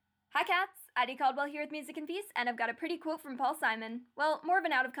Hi cats! Addie Caldwell here with Music and Peace, and I've got a pretty quote from Paul Simon. Well, more of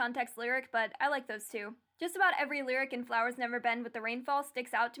an out-of-context lyric, but I like those too. Just about every lyric in Flowers Never Bend with the Rainfall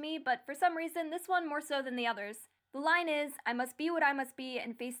sticks out to me, but for some reason, this one more so than the others. The line is, I must be what I must be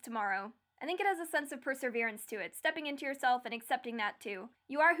and face tomorrow. I think it has a sense of perseverance to it, stepping into yourself and accepting that too.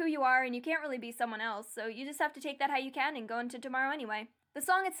 You are who you are, and you can't really be someone else, so you just have to take that how you can and go into tomorrow anyway. The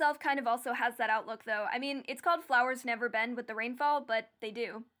song itself kind of also has that outlook, though. I mean, it's called Flowers Never Bend with the Rainfall, but they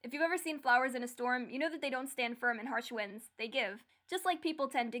do. If you've ever seen flowers in a storm, you know that they don't stand firm in harsh winds. They give. Just like people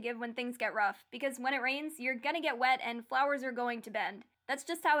tend to give when things get rough, because when it rains, you're gonna get wet and flowers are going to bend. That's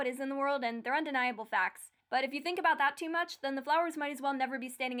just how it is in the world, and they're undeniable facts. But if you think about that too much, then the flowers might as well never be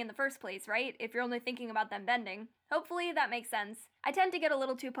standing in the first place, right? If you're only thinking about them bending. Hopefully that makes sense. I tend to get a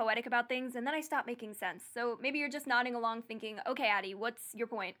little too poetic about things and then I stop making sense, so maybe you're just nodding along thinking, okay Addie, what's your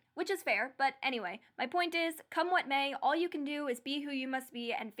point? Which is fair, but anyway, my point is, come what may, all you can do is be who you must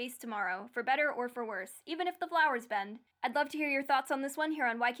be and face tomorrow, for better or for worse, even if the flowers bend. I'd love to hear your thoughts on this one here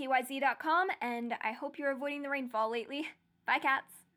on YKYZ.com, and I hope you're avoiding the rainfall lately. Bye cats!